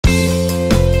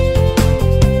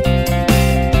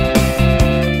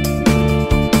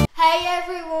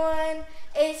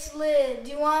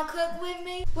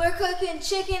We're cooking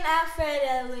chicken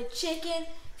Alfredo with chicken,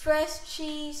 fresh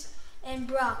cheese, and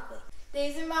broccoli.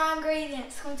 These are my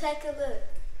ingredients. Come take a look.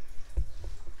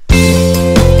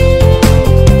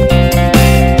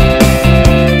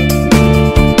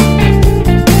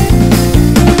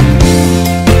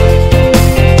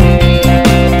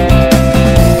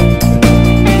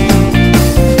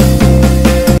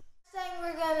 First thing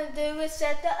we're going to do is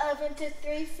set the oven to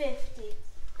 350.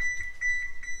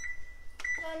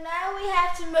 So now we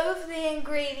have to move the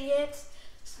ingredients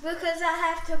because I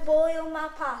have to boil my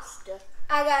pasta.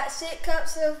 I got 6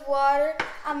 cups of water.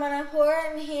 I'm going to pour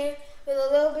it in here with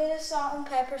a little bit of salt and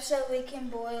pepper so we can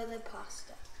boil the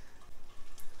pasta.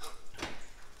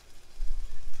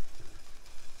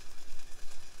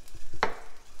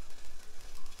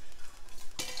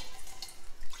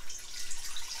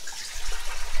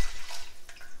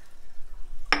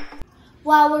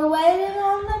 While we're waiting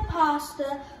on the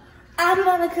pasta, I'm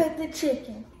going to cook the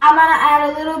chicken. I'm going to add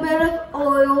a little bit of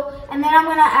oil, and then I'm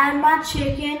going to add my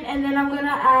chicken, and then I'm going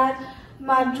to add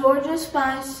my Georgia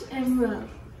spice and rub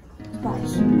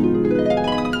spice.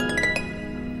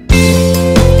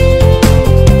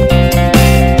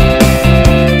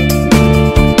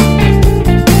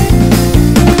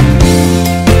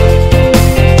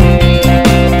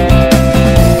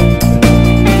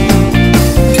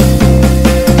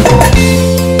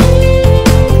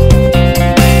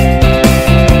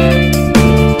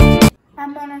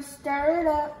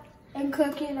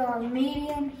 Cook it on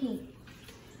medium heat.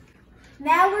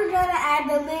 Now we're going to add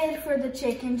the lid for the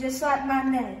chicken, just like my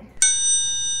name.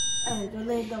 Oh, the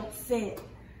lid don't fit.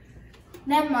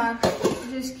 Never mind,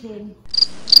 just kidding.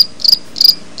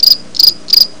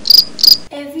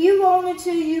 If you wanted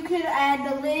to, you could add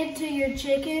the lid to your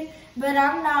chicken, but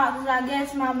I'm not because I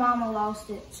guess my mama lost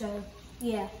it, so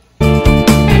yeah.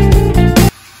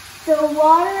 The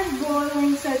water is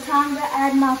boiling, so time to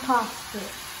add my pasta.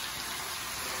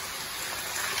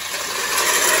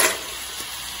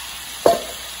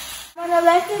 I'm going to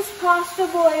let this pasta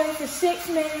boil for 6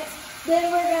 minutes,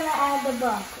 then we're going to add the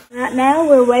broccoli. Right now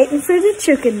we're waiting for the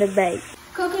chicken to bake.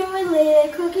 Cooking with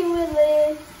lid, cooking with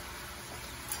lid.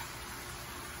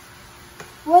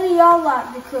 What do y'all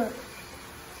like to cook?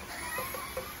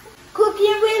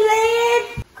 Cooking with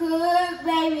lid. Cook,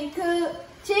 baby, cook.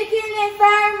 Chicken and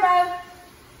fire mode.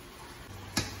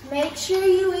 Make sure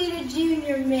you eat a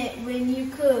junior mint when you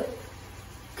cook,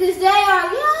 because they are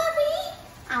yummy.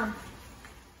 Ow.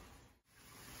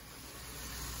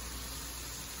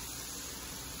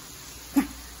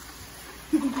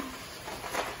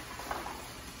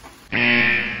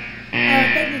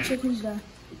 I think the chicken's done.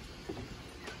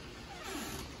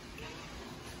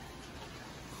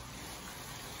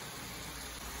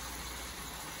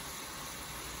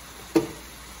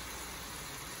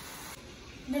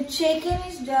 The chicken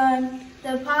is done,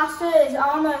 the pasta is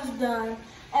almost done,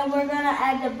 and we're going to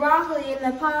add the broccoli in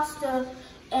the pasta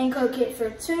and cook it for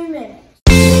 2 minutes.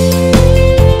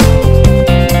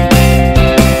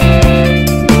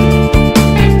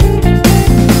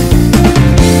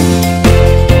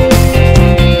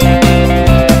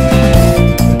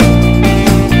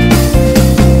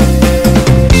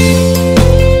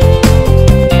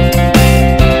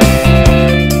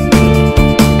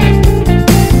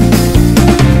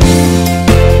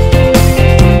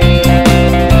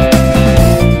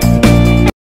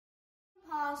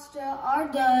 Are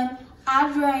done.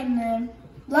 I drained them.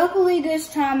 Luckily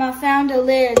this time I found a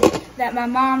lid that my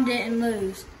mom didn't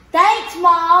lose. Thanks,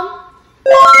 Mom!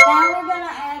 Now we're going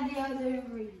to add the other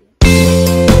ingredients.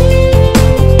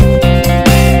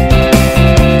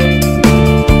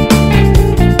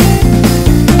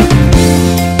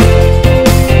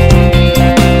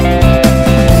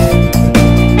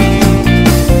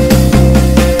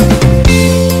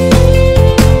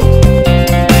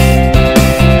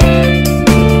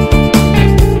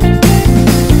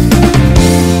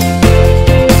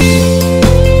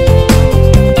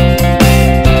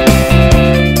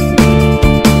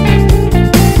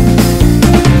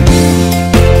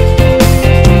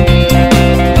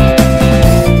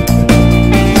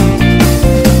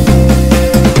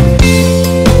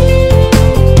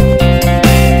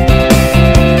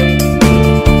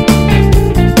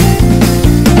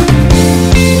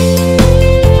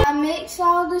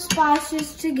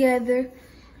 Together,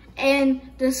 and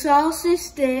the sauce is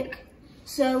thick,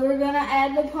 so we're gonna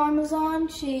add the Parmesan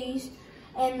cheese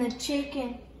and the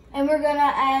chicken, and we're gonna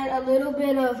add a little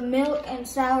bit of milk and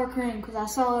sour cream because I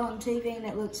saw it on TV and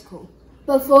it looks cool.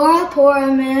 Before I pour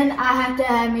them in, I have to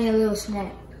add me a little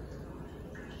snack.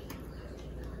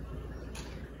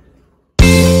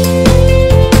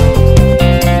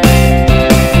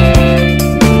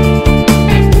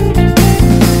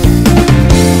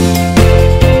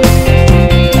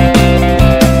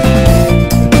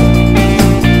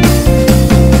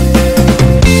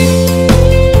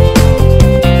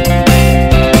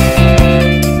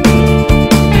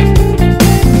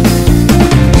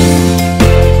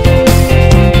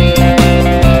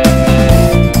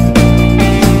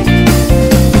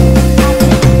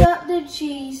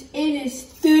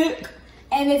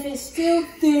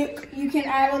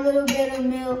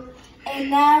 And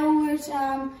now we're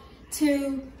time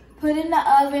to put in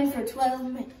the oven for 12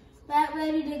 minutes. That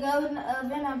ready to go in the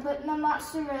oven, I'm putting the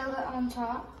mozzarella on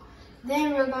top.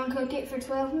 Then we're going to cook it for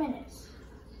 12 minutes.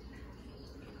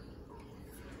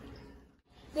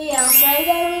 The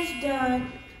Alfredo is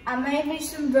done. I made me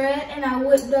some bread and I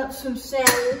whipped up some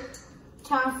salad.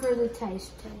 Time for the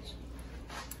taste test.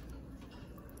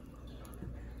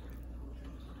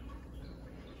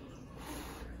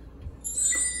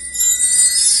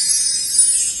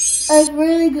 It's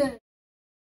really good.